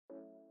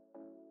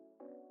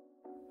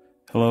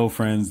Hello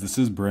friends, this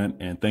is Brent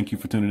and thank you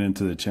for tuning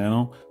into the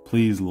channel.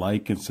 Please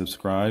like and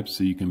subscribe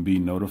so you can be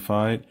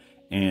notified,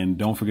 and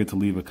don't forget to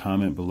leave a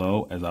comment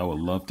below as I would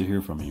love to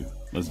hear from you.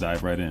 Let's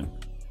dive right in.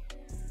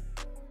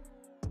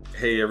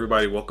 Hey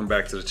everybody, welcome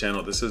back to the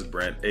channel. This is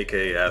Brent,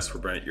 aka Ask for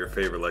Brent, your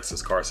favorite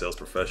Lexus car sales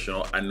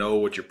professional. I know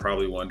what you're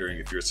probably wondering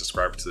if you're a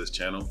subscriber to this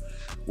channel.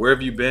 Where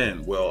have you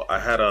been? Well, I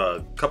had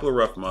a couple of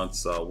rough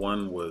months.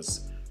 One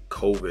was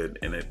COVID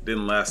and it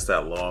didn't last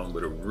that long,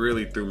 but it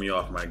really threw me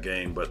off my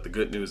game. But the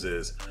good news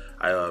is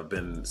I've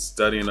been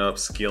studying up,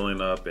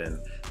 skilling up, and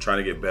trying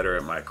to get better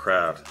at my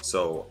craft.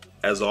 So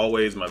as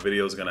always, my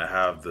video is going to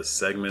have the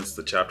segments,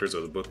 the chapters,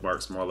 or the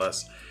bookmarks more or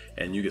less,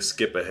 and you can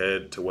skip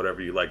ahead to whatever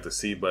you like to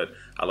see. But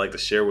I like to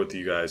share with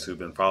you guys who've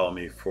been following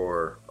me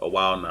for a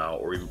while now,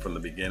 or even from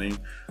the beginning,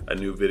 a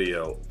new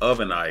video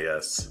of an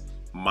IS,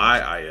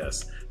 my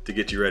IS, to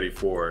get you ready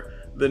for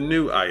the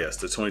new IS,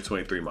 the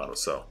 2023 model.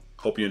 So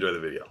hope you enjoy the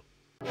video.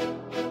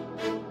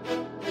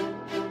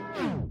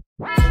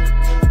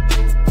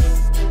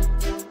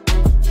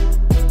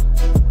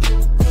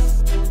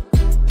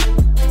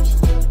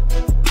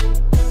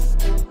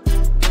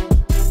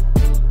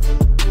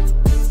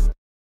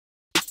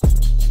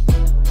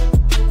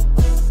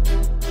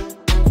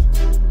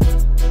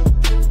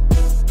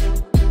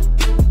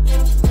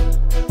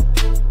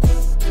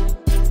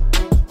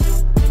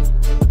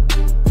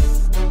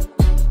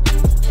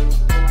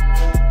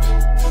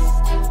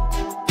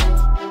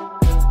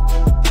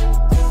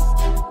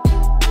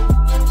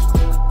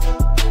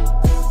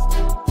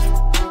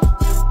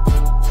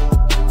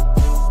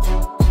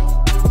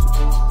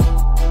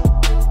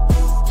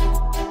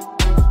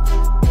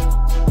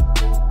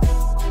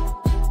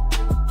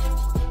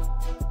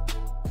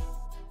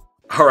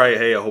 All right,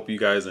 hey, I hope you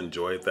guys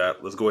enjoyed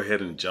that. Let's go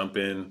ahead and jump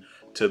in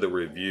to the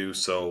review.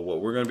 So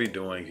what we're going to be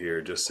doing here,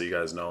 just so you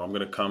guys know, I'm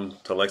going to come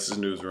to Lexus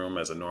newsroom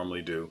as I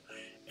normally do,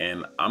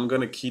 and I'm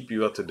going to keep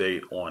you up to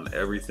date on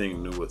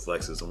everything new with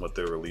Lexus and what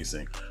they're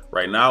releasing.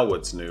 Right now,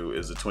 what's new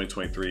is the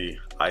 2023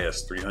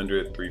 IS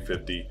 300,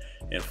 350,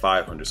 and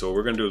 500. So what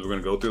we're going to do is we're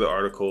going to go through the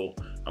article.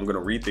 I'm going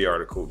to read the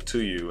article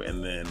to you,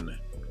 and then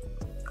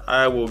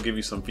I will give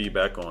you some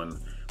feedback on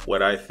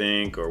what I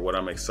think or what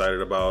I'm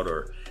excited about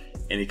or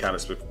any kind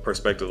of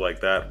perspective like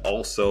that.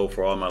 Also,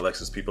 for all my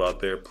Lexus people out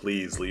there,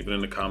 please leave it in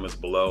the comments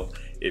below.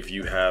 If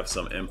you have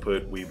some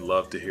input, we'd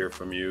love to hear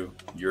from you.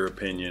 Your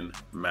opinion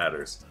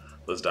matters.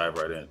 Let's dive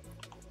right in.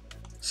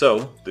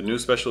 So the new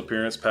special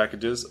appearance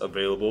packages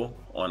available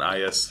on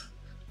IS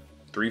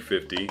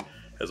 350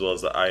 as well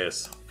as the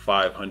IS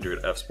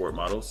 500 F Sport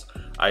models.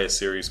 IS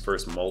series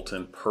first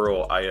Molten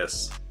Pearl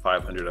IS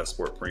 500 F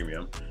Sport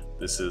Premium.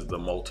 This is the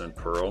Molten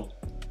Pearl.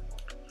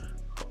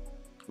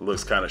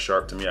 Looks kind of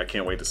sharp to me. I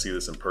can't wait to see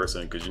this in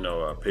person because, you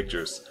know,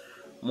 pictures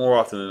more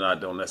often than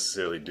not don't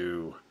necessarily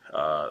do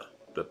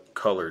the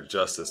color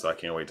justice. So I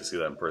can't wait to see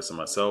that in person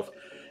myself.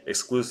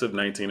 Exclusive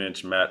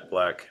 19-inch matte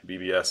black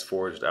BBS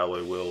forged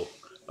alloy wheel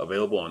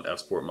available on F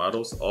Sport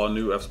models. All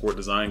new F Sport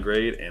design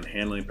grade and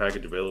handling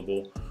package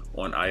available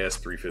on IS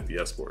 350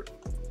 F Sport.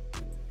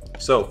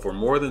 So for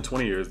more than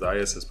 20 years, the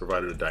IS has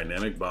provided a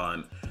dynamic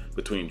bond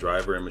between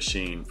driver and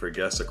machine for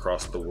guests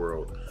across the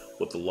world.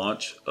 With the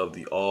launch of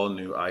the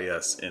all-new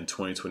IS in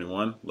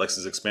 2021,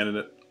 Lexus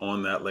expanded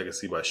on that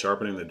legacy by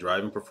sharpening the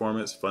driving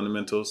performance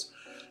fundamentals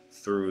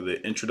through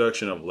the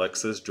introduction of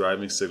Lexus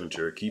Driving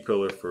Signature, a key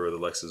pillar for the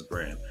Lexus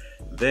brand.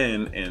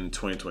 Then in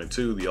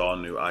 2022, the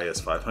all-new IS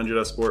 500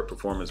 F Sport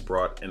performance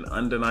brought an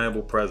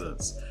undeniable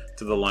presence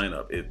to the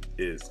lineup.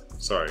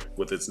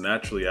 With its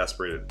naturally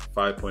aspirated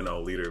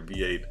 5.0-liter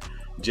V8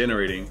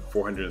 generating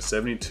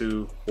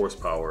 472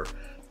 horsepower,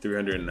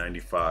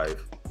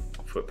 395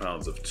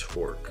 foot-pounds of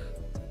torque.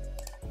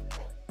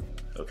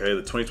 Okay,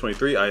 the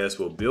 2023 IS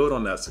will build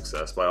on that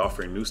success by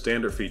offering new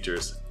standard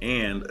features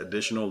and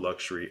additional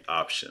luxury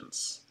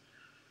options.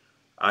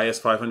 IS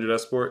 500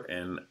 F Sport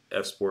and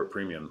F Sport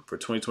Premium. For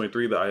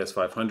 2023, the IS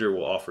 500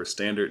 will offer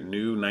standard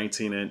new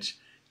 19-inch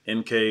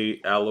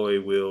NK alloy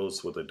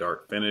wheels with a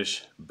dark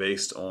finish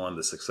based on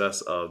the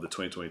success of the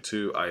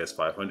 2022 IS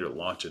 500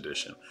 Launch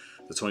Edition.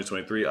 The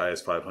 2023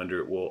 IS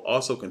 500 will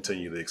also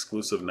continue the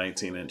exclusive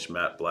 19-inch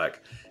matte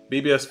black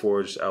BBS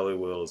forged alloy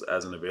wheels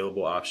as an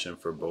available option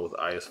for both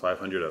IS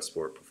 500 F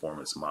Sport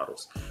performance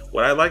models.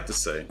 What I like to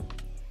say,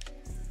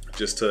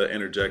 just to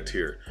interject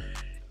here,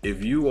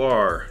 if you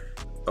are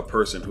a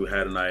person who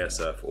had an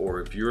ISF,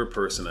 or if you're a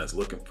person that's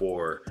looking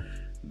for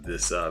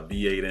this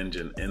V8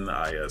 engine in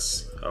the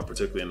IS,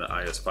 particularly in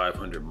the IS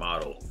 500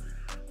 model,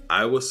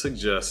 I would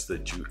suggest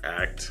that you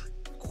act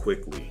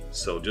quickly.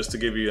 So just to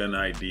give you an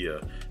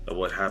idea of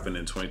what happened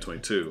in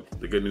 2022,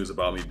 the good news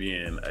about me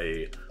being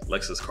a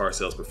Lexus car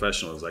sales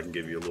professional is I can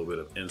give you a little bit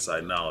of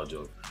inside knowledge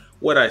of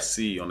what I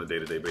see on a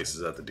day-to-day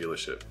basis at the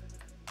dealership.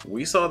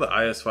 We saw the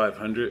IS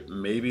 500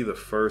 maybe the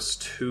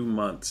first 3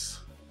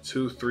 months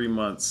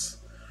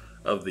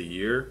of the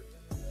year.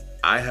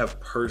 I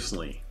have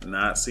personally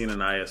not seen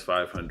an IS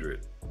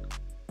 500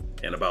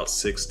 in about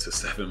 6 to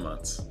 7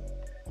 months.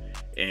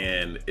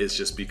 And it's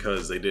just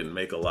because they didn't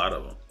make a lot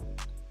of them.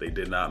 They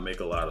did not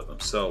make a lot of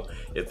them. So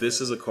if this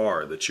is a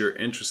car that you're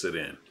interested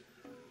in,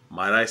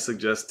 might I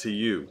suggest to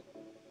you,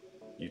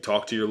 you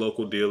talk to your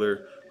local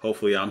dealer.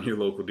 Hopefully I'm your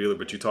local dealer,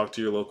 but you talk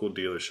to your local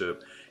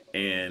dealership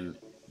and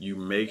you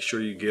make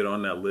sure you get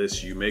on that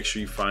list. You make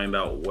sure you find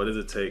out what does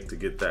it take to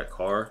get that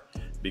car,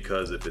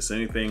 because if it's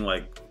anything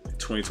like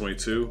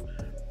 2022,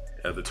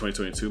 the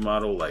 2022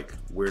 model, like,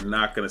 we're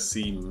not going to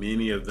see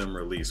many of them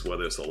released,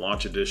 whether it's a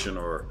launch edition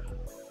or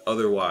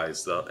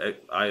otherwise. The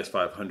IS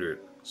 500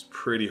 is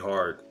pretty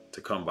hard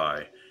to come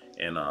by,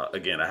 and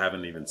again, I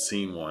haven't even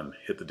seen one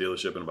hit the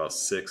dealership in about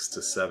 6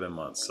 to 7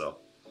 months. So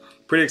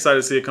pretty excited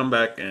to see it come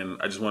back, and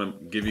I just want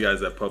to give you guys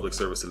that public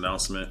service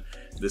announcement.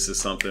 This is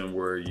something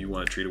where you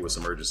want to treat it with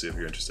some urgency if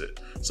you're interested.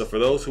 So for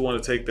those who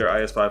want to take their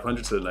IS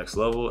 500 to the next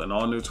level, an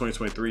all-new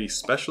 2023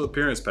 special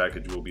appearance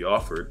package will be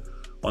offered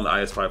on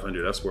the IS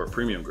 500 F Sport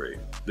Premium grade.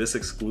 This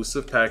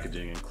exclusive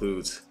packaging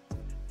includes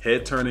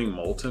head-turning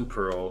Molten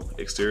Pearl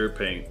exterior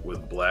paint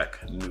with black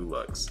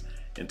Nulux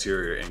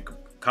interior, and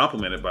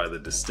complemented by the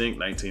distinct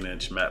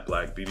 19-inch matte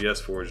black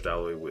BBS forged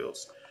alloy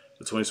wheels.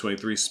 The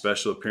 2023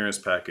 special appearance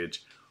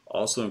package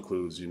also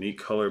includes unique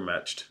color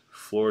matched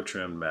floor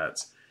trim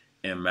mats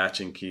and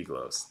matching key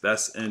gloves.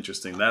 That's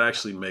interesting. That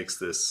actually makes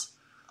this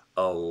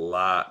a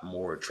lot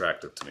more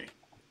attractive to me.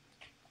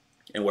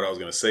 And what I was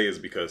going to say is,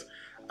 because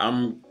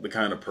I'm the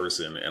kind of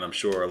person, and I'm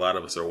sure a lot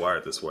of us are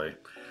wired this way,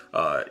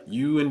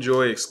 you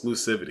enjoy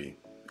exclusivity.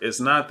 It's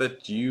not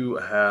that you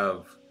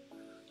have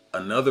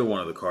another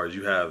one of the cars,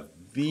 you have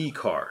the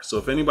car. So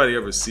if anybody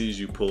ever sees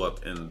you pull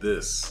up in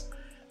this,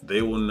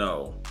 they will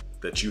know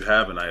that you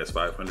have an IS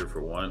 500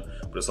 for one,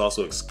 but it's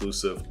also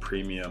exclusive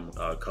premium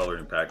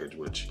coloring package,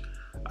 which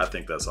I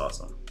think that's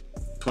awesome.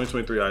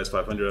 2023 IS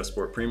 500 F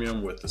Sport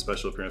Premium with the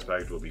special appearance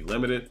package will be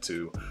limited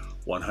to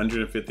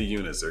 150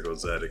 units. There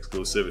goes that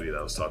exclusivity that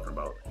I was talking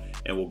about,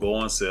 and will go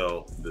on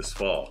sale this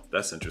fall.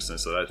 That's interesting.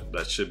 So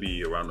that should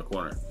be around the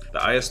corner.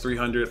 The IS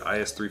 300,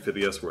 IS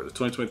 350 S Sport, the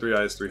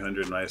 2023 IS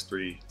 300 and IS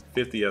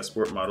 350 S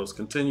Sport models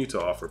continue to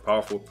offer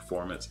powerful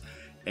performance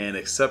and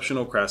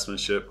exceptional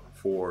craftsmanship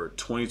for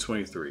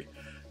 2023.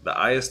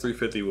 The IS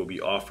 350 will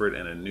be offered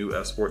in a new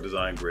F Sport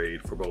design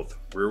grade for both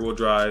rear-wheel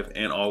drive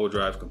and all-wheel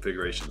drive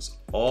configurations.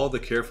 All the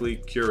carefully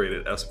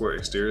curated F Sport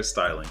exterior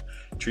styling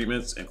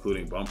treatments,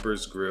 including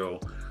bumpers,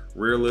 grille,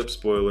 rear lip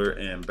spoiler,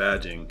 and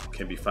badging,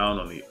 can be found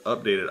on the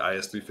updated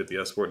IS 350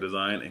 F Sport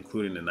design,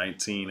 including the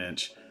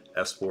 19-inch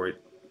F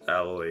Sport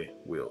alloy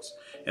wheels.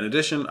 In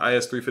addition,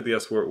 IS 350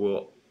 F Sport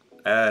will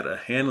add a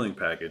handling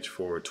package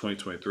for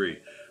 2023,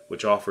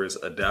 which offers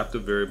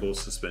adaptive variable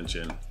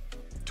suspension,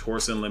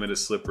 Torsen limited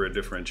slip rear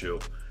differential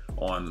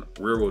on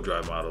rear-wheel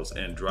drive models,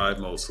 and drive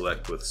mode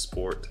select with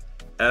Sport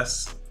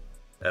S,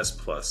 S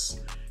Plus,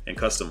 and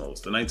custom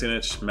modes. The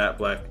 19-inch matte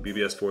black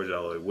BBS forged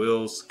alloy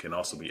wheels can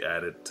also be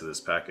added to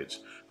this package.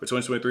 For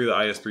 2023,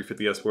 the IS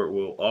 350 S Sport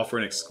will offer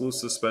an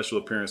exclusive special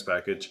appearance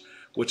package,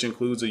 which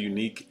includes a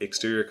unique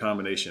exterior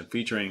combination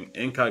featuring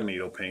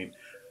Incognito paint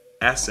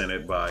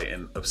accented by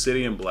an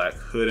Obsidian black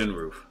hood and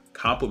roof,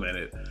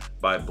 complemented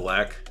by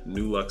black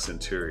Nulux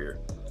interior.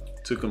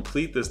 To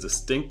complete this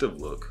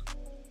distinctive look,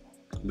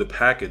 the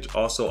package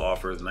also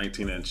offers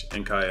 19-inch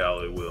Inkai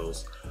alloy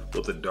wheels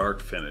with a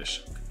dark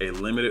finish. A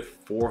limited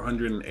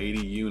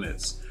 480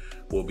 units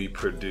will be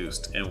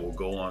produced and will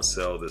go on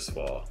sale this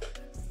fall.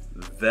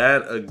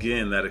 That,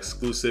 again, that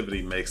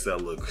exclusivity makes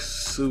that look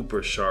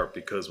super sharp,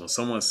 because when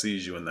someone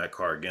sees you in that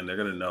car, again, they're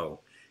going to know,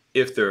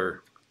 if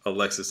they're a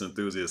Lexus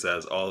enthusiast,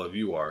 as all of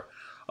you are,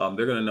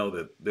 they're going to know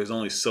that there's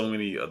only so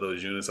many of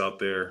those units out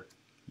there.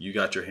 You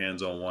got your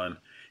hands on one,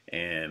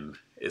 and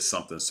it's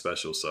something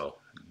special. So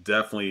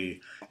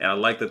definitely, and I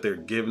like that they're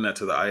giving that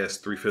to the IS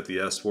 350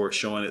 S Sport,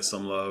 showing it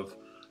some love,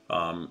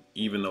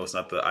 even though it's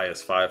not the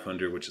IS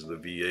 500, which is the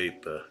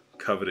V8, the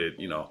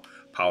coveted,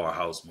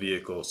 powerhouse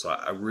vehicle. So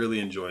I really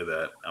enjoy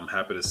that. I'm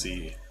happy to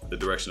see the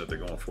direction that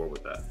they're going for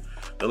with that.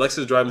 The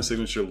Lexus driving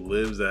signature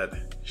lives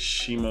at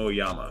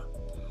Shimoyama.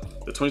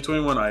 The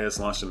 2021 IS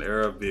launched an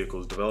era of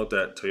vehicles developed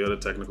at Toyota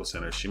Technical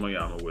Center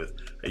Shimoyama with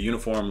a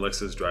uniform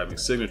Lexus driving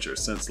signature.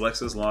 Since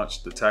Lexus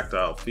launched, the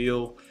tactile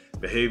feel,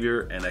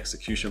 behavior, and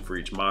execution for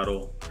each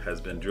model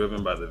has been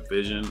driven by the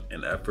vision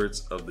and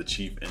efforts of the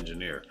chief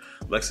engineer.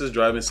 Lexus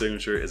driving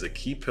signature is a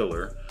key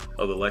pillar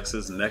of the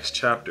Lexus next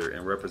chapter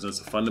and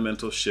represents a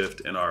fundamental shift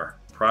in our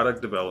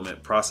product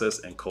development process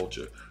and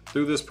culture.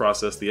 Through this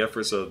process, the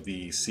efforts of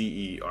the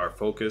CE are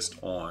focused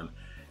on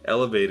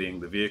elevating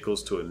the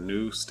vehicles to a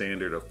new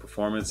standard of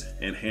performance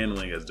and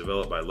handling, as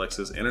developed by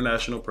Lexus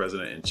International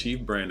President and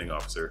Chief Branding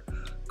Officer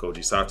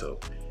Koji Sato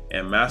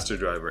and Master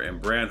Driver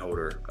and Brand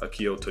Holder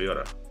Akio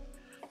Toyota.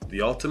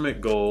 The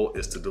ultimate goal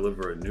is to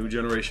deliver a new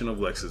generation of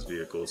Lexus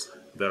vehicles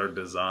that are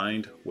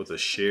designed with a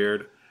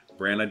shared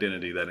brand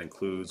identity that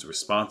includes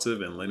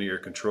responsive and linear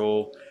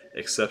control,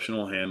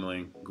 exceptional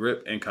handling,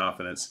 grip and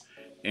confidence,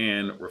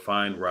 and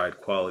refined ride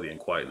quality and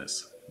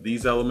quietness.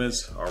 These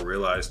elements are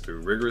realized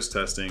through rigorous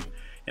testing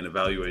and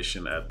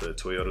evaluation at the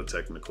Toyota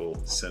Technical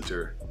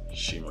Center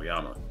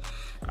Shimoyama.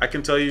 I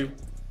can tell you,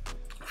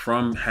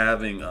 from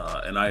having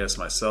an IS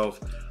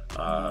myself,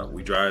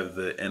 We drive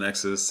the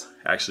NXs.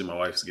 Actually, my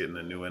wife's getting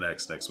a new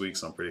NX next week,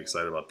 so I'm pretty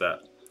excited about that.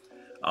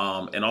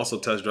 And also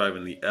test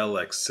driving the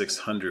LX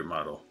 600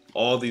 model.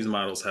 All these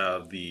models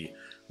have the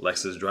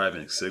Lexus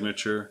driving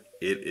signature.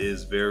 It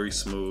is very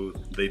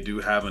smooth. They do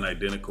have an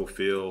identical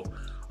feel.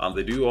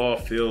 They do all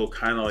feel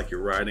kind of like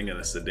you're riding in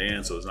a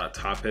sedan, so it's not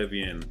top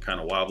heavy and kind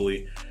of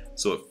wobbly.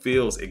 So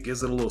it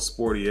gives it a little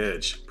sporty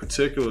edge,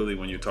 particularly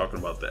when you're talking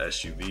about the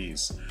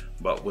SUVs.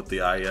 But with the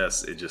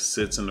IS, it just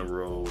sits in the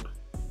road,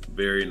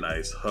 very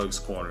nice, hugs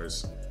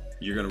corners.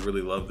 You're gonna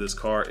really love this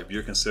car. If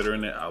you're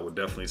considering it, I would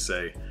definitely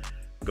say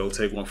go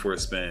take one for a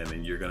spin,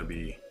 and you're gonna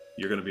be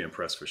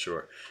impressed for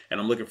sure. And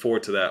I'm looking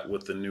forward to that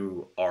with the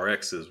new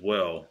RX as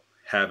well,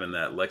 having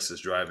that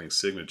Lexus driving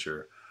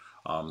signature.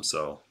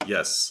 So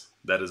yes,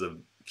 that is a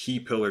key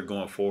pillar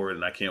going forward,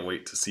 and I can't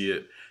wait to see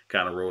it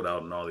kind of rolled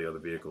out in all the other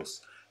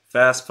vehicles.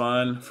 Fast,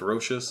 fun,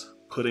 ferocious,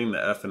 putting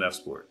the F in F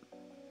Sport.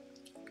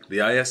 The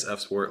IS F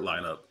Sport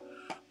lineup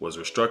was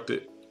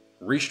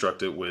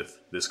restructured with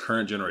this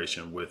current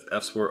generation, with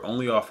F Sport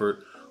only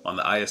offered on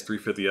the IS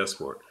 350 F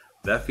Sport.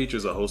 That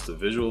features a host of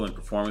visual and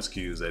performance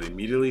cues that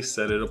immediately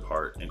set it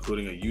apart,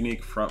 including a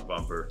unique front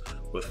bumper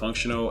with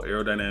functional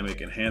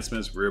aerodynamic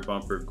enhancements, rear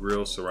bumper,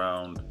 grille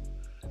surround,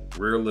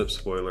 rear lip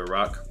spoiler,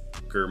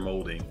 rocker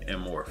molding,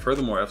 and more.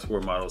 Furthermore, F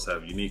Sport models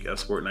have unique F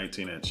Sport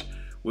 19-inch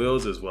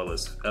wheels as well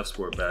as F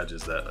Sport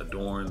badges that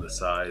adorn the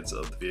sides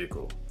of the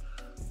vehicle.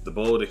 The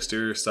bold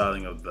exterior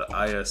styling of the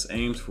IS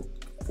aims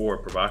for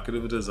a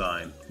provocative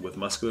design with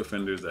muscular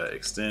fenders that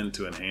extend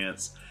to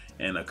enhance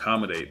and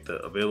accommodate the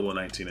available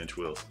 19-inch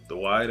wheels. The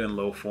wide and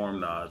low form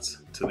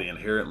nods to the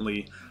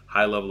inherently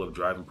high level of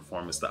driving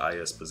performance the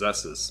IS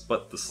possesses,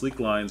 but the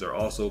sleek lines are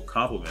also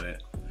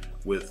complemented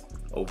with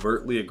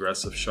overtly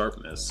aggressive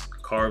sharpness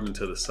carved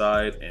into the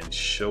side and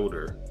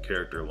shoulder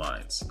character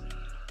lines.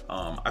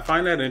 I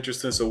find that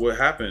interesting. So what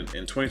happened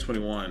in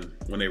 2021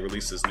 when they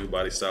released this new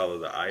body style of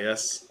the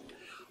IS,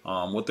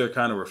 what they're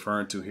kind of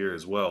referring to here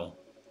as well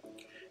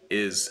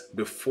is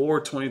before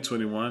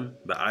 2021,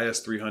 the IS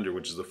 300,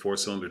 which is the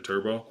 4-cylinder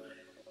turbo,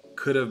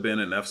 could have been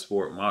an F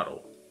Sport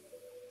model,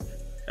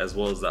 as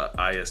well as the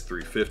IS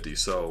 350.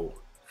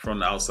 So from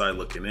the outside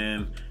looking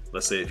in,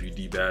 let's say if you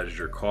debadged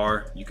your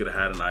car, you could have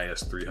had an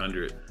IS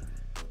 300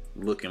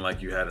 looking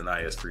like you had an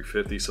IS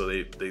 350. So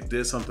they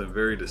did something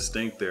very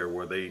distinct there,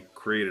 where they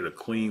created a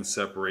clean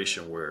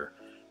separation where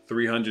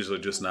 300s are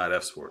just not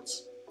F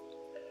Sports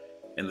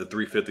and the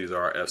 350s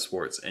are F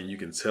Sports, and you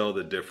can tell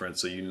the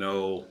difference. So you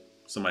know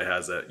somebody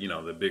has that, you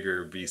know, the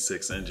bigger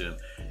V6 engine.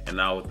 And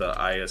now with the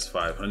IS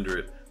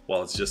 500,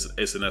 while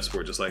it's an F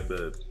Sport just like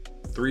the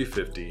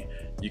 350,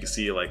 you can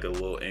see like a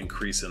little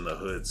increase in the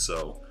hood.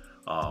 So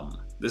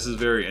this is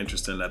very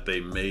interesting that they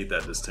made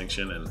that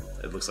distinction, and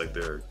it looks like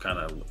they're kind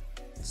of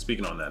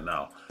speaking on that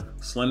now.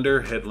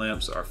 Slender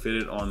headlamps are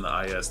fitted on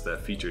the IS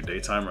that feature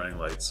daytime running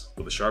lights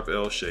with a sharp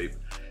L shape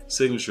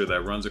signature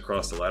that runs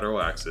across the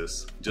lateral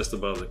axis just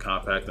above the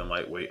compact and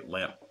lightweight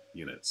lamp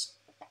units.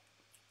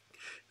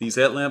 These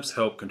headlamps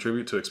help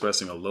contribute to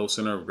expressing a low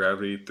center of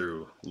gravity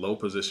through low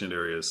positioned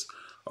areas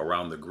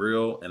around the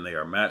grille, and they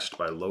are matched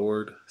by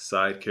lowered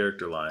side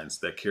character lines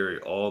that carry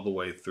all the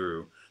way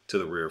through to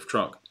the rear of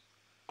trunk.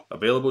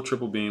 Available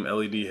triple beam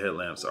LED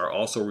headlamps are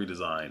also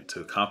redesigned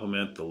to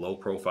complement the low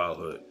profile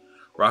hood.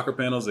 Rocker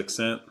panels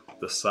accent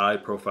the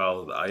side profile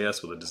of the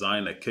IS with a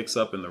design that kicks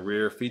up in the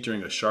rear,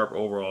 featuring a sharp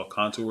overall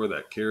contour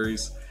that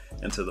carries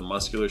into the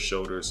muscular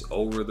shoulders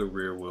over the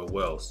rear wheel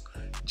wells.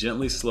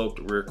 Gently sloped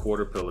rear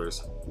quarter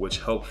pillars, which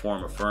help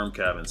form a firm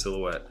cabin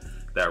silhouette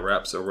that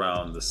wraps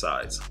around the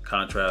sides,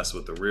 contrasts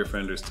with the rear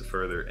fenders to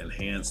further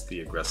enhance the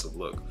aggressive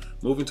look.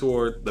 Moving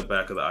toward the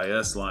back of the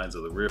IS, lines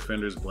of the rear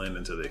fenders blend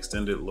into the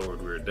extended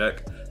lowered rear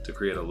deck to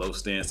create a low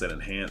stance that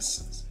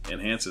enhances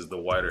the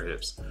wider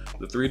hips.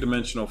 The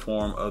three-dimensional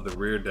form of the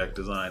rear deck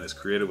design is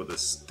created with a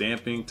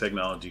stamping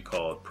technology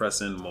called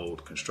press-in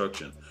mold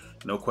construction.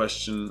 No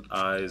question,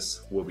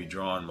 eyes will be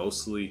drawn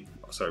most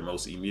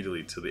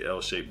immediately to the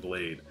L-shaped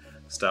blade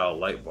style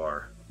light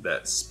bar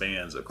that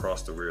spans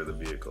across the rear of the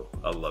vehicle.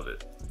 I love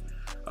it.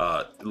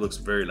 It looks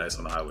very nice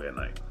on the highway at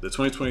night. The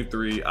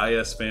 2023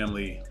 IS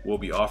family will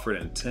be offered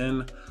in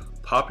 10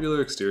 popular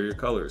exterior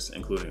colors,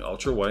 including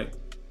Ultra White,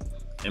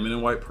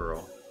 Eminent White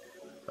Pearl,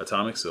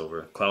 Atomic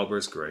Silver,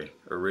 Cloudburst Gray,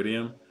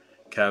 Iridium,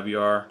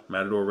 Caviar,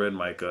 Matador Red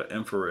Mica,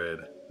 Infrared,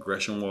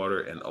 Gresham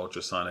Water, and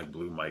Ultrasonic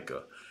Blue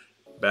Mica.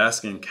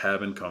 Bask in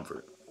cabin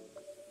comfort.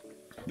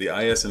 The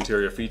IS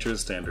interior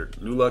features standard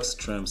Nulux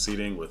trim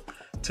seating with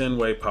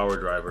 10-way power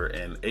driver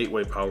and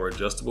 8-way power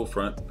adjustable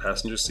front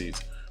passenger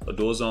seats, a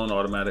dual-zone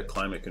automatic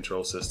climate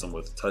control system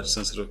with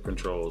touch-sensitive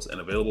controls, and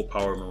available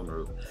power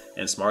moonroof,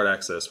 and smart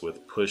access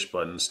with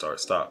push-button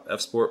start-stop. F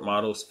Sport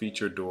models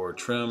feature door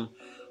trim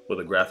with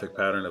a graphic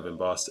pattern of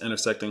embossed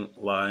intersecting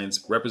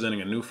lines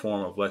representing a new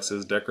form of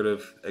Lexus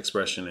decorative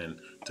expression in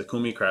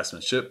Takumi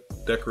craftsmanship.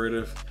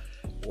 Decorative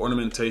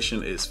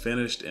ornamentation is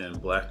finished in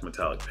black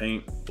metallic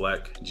paint,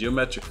 black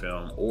geometric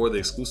film, or the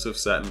exclusive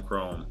satin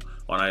chrome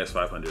on IS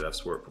 500 F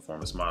Sport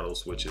performance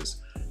models, which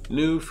is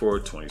new for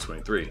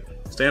 2023.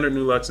 Standard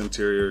Nulux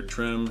interior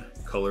trim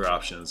color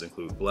options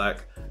include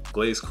black,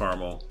 glazed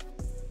caramel,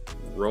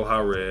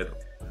 Roja red,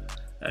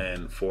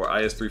 and for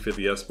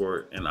IS350 F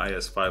Sport and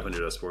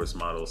IS500 F Sport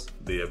models,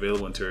 the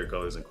available interior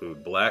colors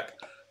include black,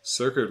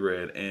 circuit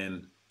red,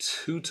 and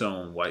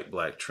two-tone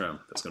white-black trim.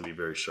 That's going to be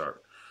very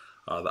sharp.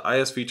 The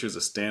IS features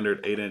a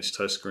standard 8-inch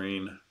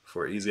touchscreen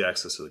for easy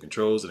access to the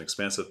controls. An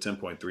expansive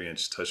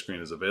 10.3-inch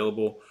touchscreen is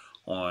available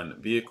on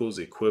vehicles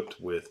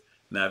equipped with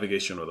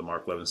navigation or the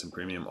Mark Levinson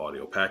Premium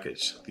Audio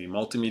Package. The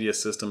multimedia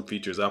system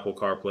features Apple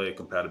CarPlay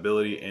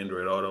compatibility,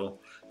 Android Auto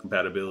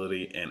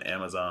compatibility, and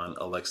Amazon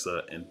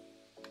Alexa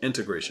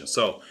integration.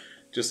 So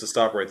just to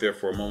stop right there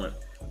for a moment,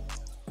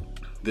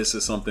 this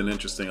is something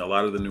interesting. A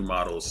lot of the new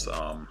models,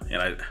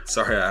 and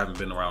sorry I haven't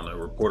been around to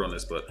report on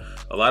this, but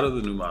a lot of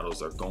the new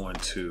models are going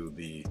to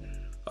the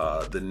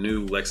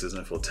new Lexus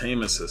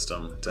infotainment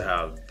system to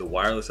have the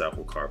wireless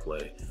Apple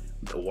CarPlay,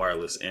 the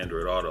wireless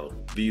Android Auto.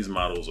 These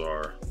models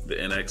are the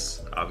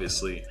NX,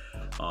 obviously,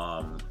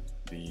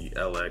 the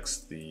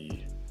LX,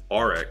 the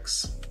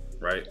RX,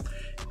 right?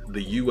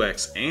 The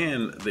UX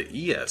and the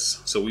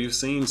ES. So we've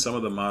seen some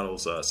of the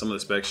models, some of the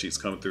spec sheets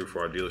come through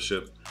for our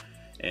dealership,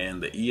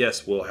 and the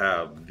ES will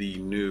have the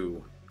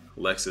new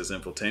Lexus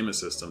infotainment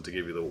system to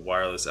give you the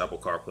wireless Apple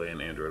CarPlay and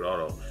Android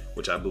Auto,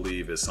 which I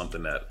believe is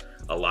something that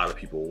a lot of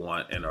people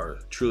want and are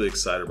truly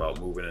excited about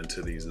moving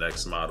into these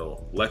next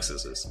model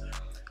Lexuses.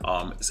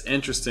 It's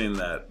interesting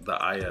that the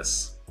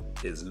IS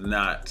is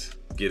not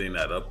getting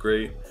that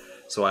upgrade.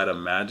 So I'd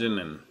imagine,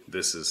 and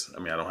this is,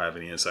 I mean, I don't have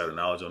any insider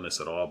knowledge on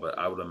this at all, but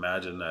I would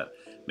imagine that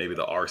maybe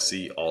the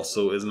RC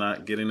also is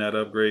not getting that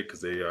upgrade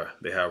because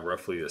they have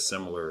roughly a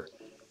similar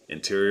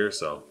interior.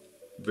 So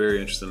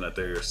very interesting that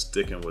they're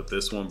sticking with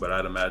this one, but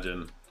I'd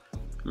imagine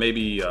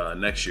maybe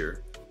next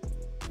year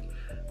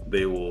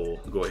they will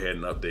go ahead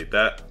and update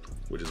that,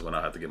 which is when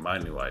I have to get my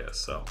new IS.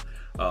 So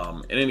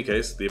in any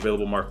case, the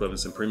available Mark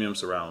Levinson Premium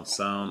surround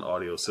sound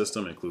audio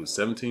system includes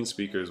 17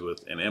 speakers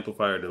with an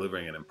amplifier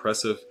delivering an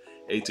impressive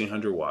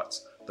 1800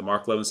 watts. The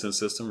Mark Levinson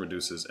system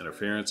reduces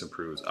interference,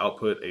 improves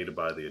output, aided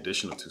by the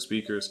addition of 2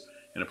 speakers,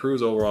 and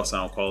improves overall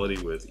sound quality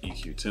with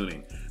EQ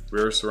tuning.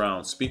 Rear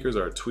surround speakers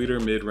are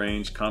tweeter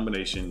mid-range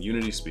combination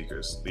unity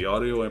speakers. The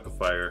audio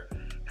amplifier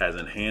has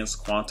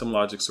enhanced quantum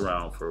logic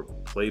surround for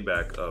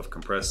playback of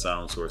compressed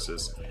sound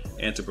sources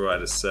and to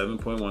provide a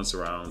 7.1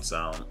 surround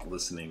sound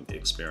listening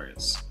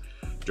experience.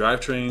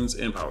 Drivetrains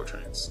and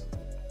Powertrains.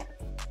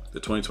 The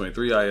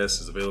 2023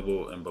 IS is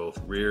available in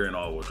both rear and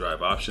all-wheel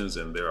drive options,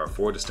 and there are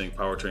 4 distinct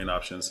powertrain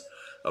options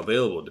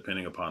available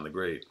depending upon the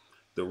grade.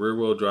 The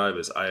rear-wheel drive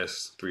is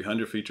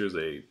IS300 features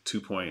a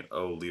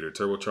 2.0 liter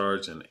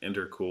turbocharged and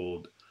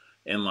intercooled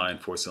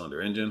inline 4-cylinder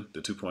engine.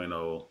 The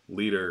 2.0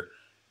 liter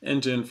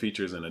engine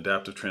features an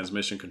adaptive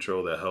transmission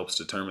control that helps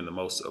determine the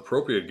most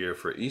appropriate gear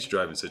for each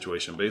driving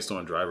situation based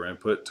on driver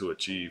input to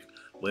achieve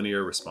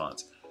linear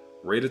response.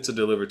 Rated to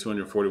deliver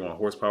 241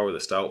 horsepower, the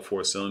stout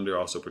 4-cylinder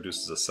also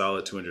produces a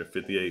solid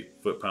 258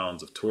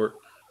 foot-pounds of torque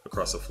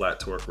across a flat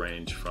torque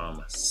range from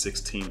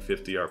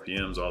 1650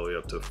 RPMs all the way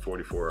up to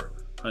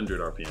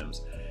 4400 RPMs.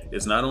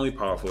 It's not only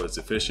powerful, it's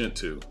efficient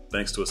too,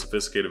 thanks to a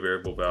sophisticated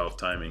variable valve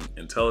timing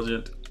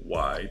intelligent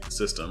wide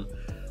system,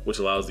 which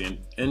allows the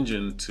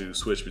engine to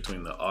switch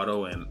between the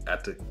Otto and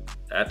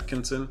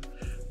Atkinson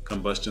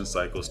combustion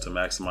cycles to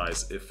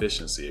maximize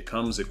efficiency. It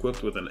comes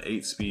equipped with an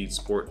 8-speed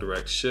Sport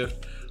Direct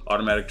Shift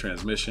automatic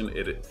transmission.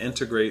 It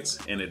integrates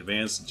an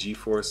advanced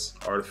G-Force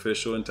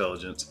artificial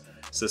intelligence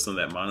system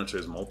that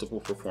monitors multiple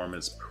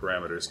performance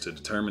parameters to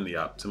determine the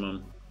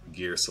optimum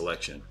gear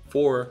selection.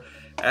 For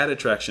added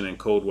traction in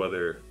cold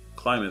weather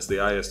climates, the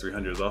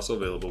IS300 is also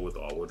available with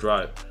all-wheel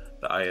drive.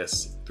 The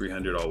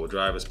IS300 all-wheel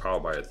drive is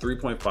powered by a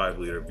 3.5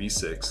 liter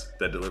V6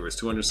 that delivers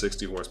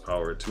 260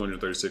 horsepower,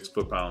 236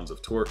 foot-pounds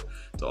of torque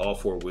to all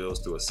 4 wheels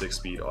through a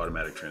 6-speed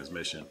automatic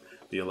transmission.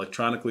 The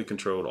electronically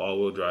controlled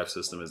all-wheel drive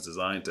system is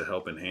designed to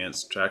help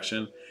enhance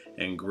traction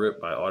and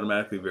grip by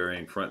automatically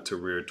varying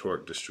front-to-rear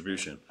torque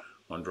distribution.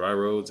 On dry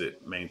roads,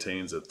 it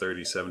maintains a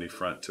 30-70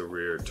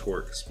 front-to-rear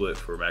torque split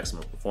for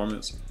maximum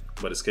performance,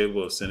 but is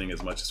capable of sending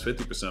as much as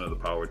 50% of the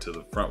power to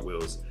the front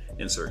wheels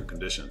in certain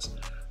conditions.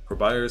 For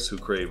buyers who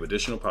crave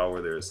additional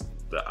power, there's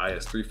the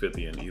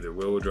IS350 in either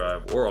wheel-wheel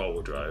drive or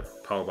all-wheel drive,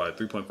 powered by a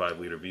 3.5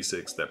 liter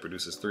V6 that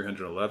produces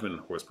 311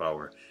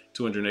 horsepower,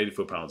 280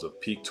 foot-pounds of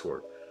peak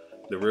torque.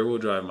 The rear-wheel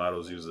drive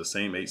models use the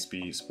same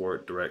 8-speed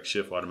Sport Direct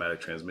Shift automatic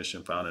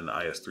transmission found in the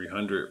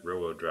IS300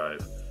 rear-wheel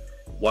drive,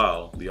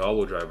 while the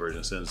all-wheel drive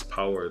version sends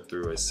power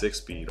through a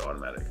 6-speed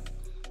automatic.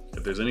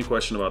 If there's any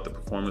question about the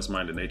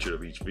performance-minded nature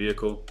of each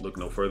vehicle, look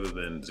no further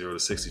than 0 to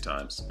 60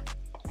 times,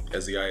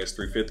 as the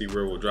IS350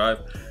 rear-wheel drive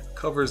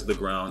covers the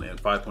ground in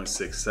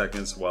 5.6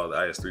 seconds, while the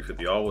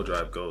IS350 all-wheel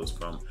drive goes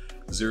from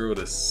 0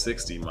 to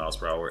 60 miles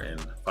per hour in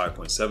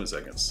 5.7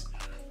 seconds.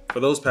 For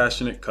those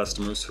passionate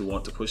customers who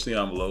want to push the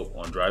envelope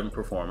on driving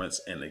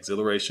performance and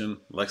exhilaration,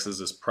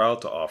 Lexus is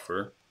proud to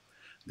offer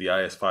the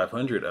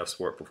IS500 F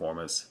Sport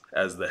Performance.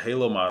 As the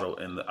halo model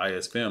in the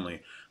IS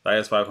family, the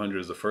IS500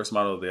 is the first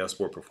model of the F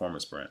Sport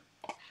Performance brand.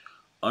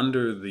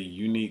 Under the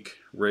unique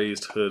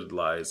raised hood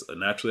lies a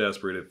naturally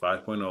aspirated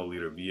 5.0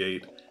 liter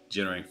V8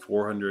 generating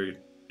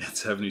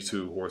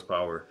 472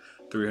 horsepower,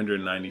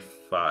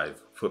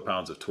 395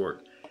 foot-pounds of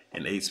torque,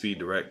 and 8-speed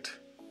direct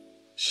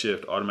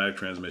shift automatic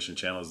transmission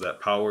channels that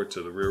power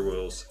to the rear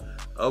wheels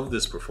of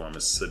this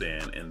performance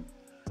sedan and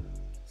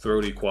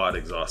throaty quad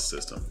exhaust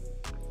system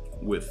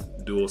with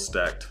dual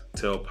stacked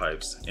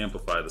tailpipes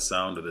amplify the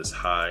sound of this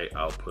high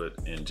output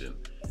engine.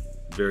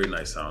 Very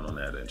nice sound on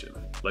that engine.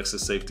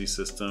 Lexus safety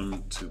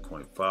system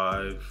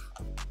 2.5.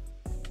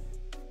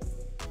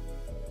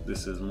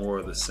 This is more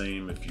of the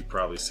same if you've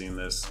probably seen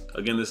this.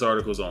 Again, this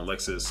article is on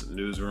Lexus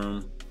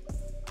Newsroom.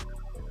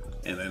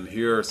 And then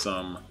here are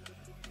some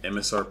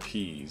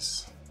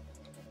MSRPs.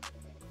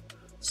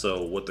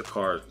 So what the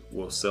car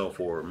will sell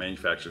for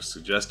manufacturer's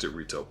suggested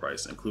retail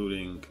price,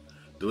 including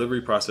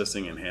delivery,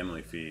 processing, and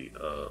handling fee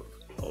of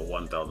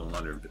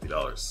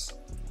 $1,150.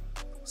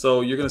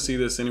 So you're gonna see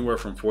this anywhere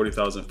from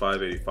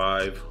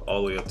 $40,585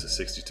 all the way up to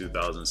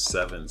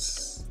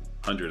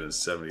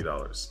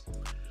 $62,770.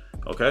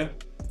 Okay.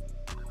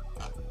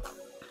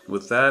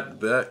 With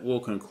that, that will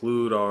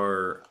conclude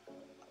our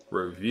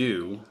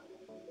review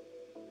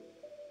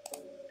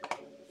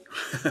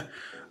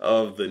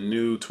of the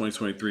new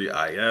 2023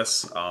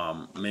 IS.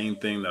 Main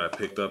thing that I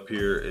picked up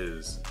here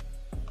is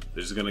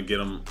they're just gonna get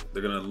them.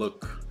 They're gonna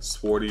look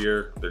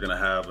sportier. They're gonna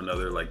have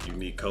another like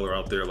unique color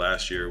out there.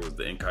 Last year was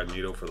the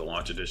Incognito for the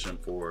launch edition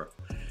for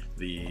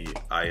the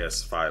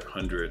IS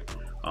 500.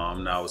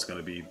 Now it's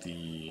gonna be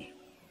the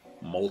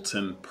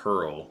Molten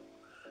Pearl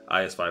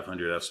IS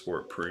 500 F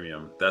Sport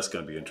Premium. That's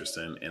gonna be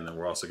interesting. And then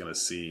we're also gonna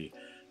see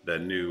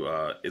that new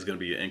is gonna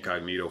be an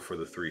Incognito for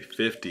the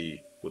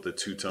 350 with a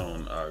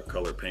two-tone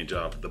color paint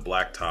job, the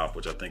black top,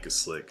 which I think is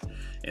slick,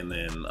 and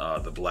then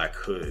the black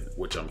hood,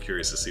 which I'm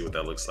curious to see what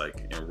that looks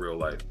like in real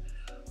life.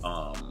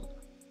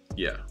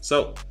 Yeah,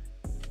 so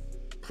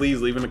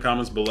please leave in the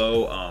comments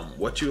below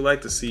what you like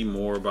to see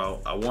more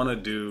about. I want to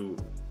do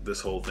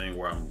this whole thing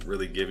where I'm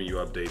really giving you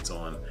updates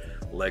on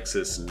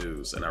Lexus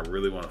news, and I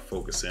really want to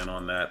focus in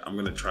on that. I'm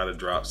going to try to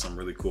drop some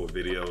really cool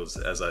videos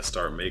as I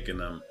start making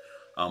them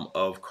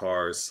of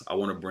cars. I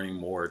want to bring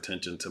more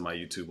attention to my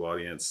YouTube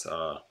audience.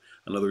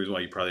 Another reason why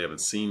you probably haven't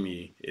seen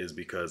me is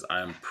because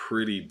I'm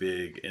pretty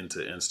big into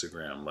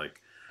Instagram. Like,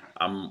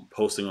 I'm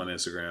posting on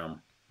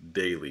Instagram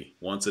daily,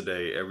 once a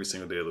day, every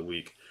single day of the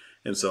week.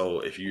 And so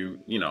if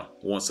you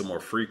want some more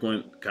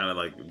frequent kind of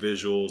like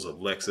visuals of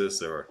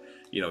Lexus, or,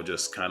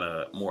 just kind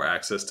of more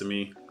access to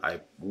me,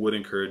 I would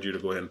encourage you to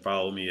go ahead and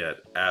follow me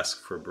at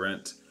Ask for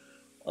Brent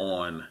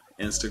on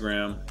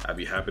Instagram. I'd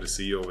be happy to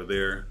see you over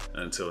there.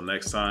 And until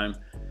next time,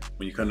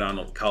 when you come down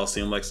to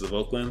Coliseum Lexus of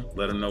Oakland,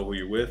 let them know who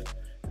you're with.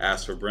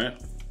 Ask for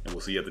Brent, and we'll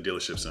see you at the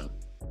dealership soon.